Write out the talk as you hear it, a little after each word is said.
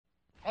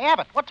Hey,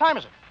 Abbott, what time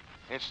is it?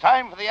 It's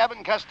time for the Abbott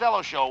and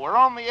Costello show. We're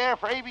on the air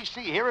for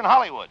ABC here in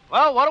Hollywood.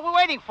 Well, what are we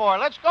waiting for?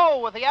 Let's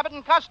go with the Abbott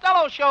and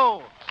Costello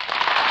show.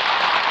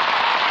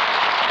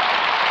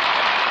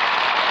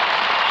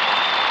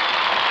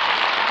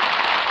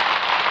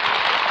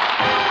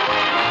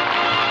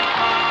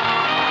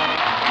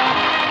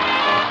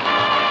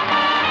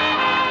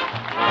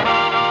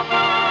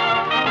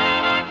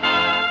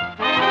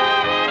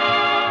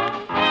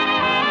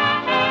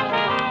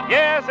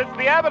 It's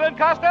the Abbott and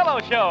Costello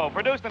Show,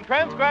 produced and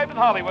transcribed in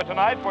Hollywood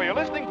tonight for your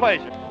listening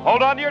pleasure.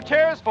 Hold on to your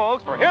chairs,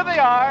 folks, for here they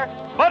are,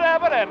 Bud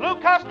Abbott and Lou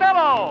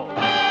Costello.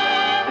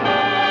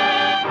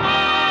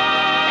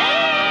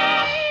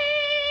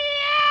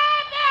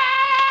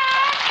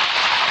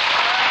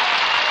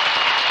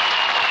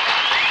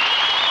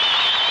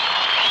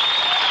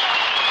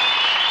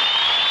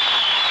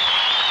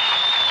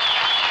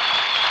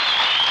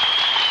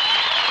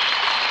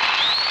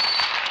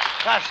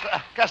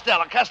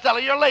 Costello,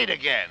 you're late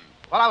again.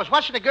 Well, I was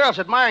watching the girls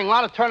admiring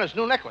Lana Turner's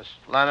new necklace.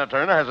 Lana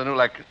Turner has a new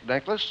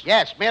necklace?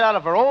 Yes, made out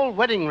of her old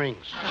wedding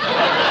rings.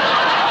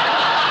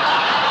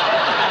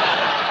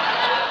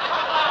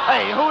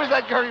 Hey, who was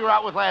that girl you were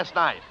out with last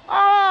night?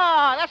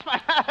 Oh,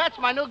 that's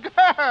my new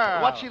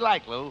girl. What's she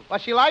like, Lou?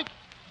 What's she like?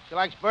 She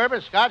likes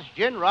bourbon, scotch,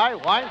 gin, rye,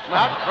 wine,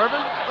 scotch,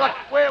 bourbon.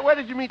 Look, where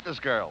did you meet this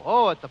girl?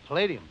 Oh, at the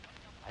Palladium.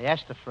 I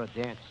asked her for a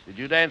dance. Did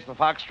you dance the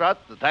foxtrot,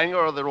 the tango,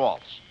 or the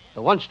waltz?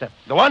 The one-step.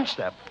 The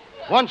one-step?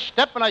 One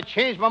step and I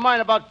changed my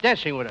mind about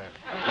dancing with her.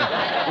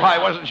 Why,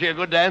 wasn't she a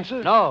good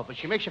dancer? No, but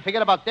she makes you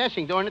forget about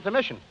dancing during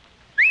intermission.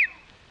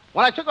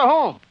 When I took her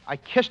home, I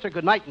kissed her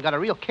goodnight and got a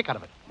real kick out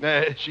of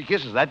it. She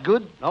kisses that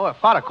good? No, her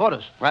father caught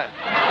us. Right.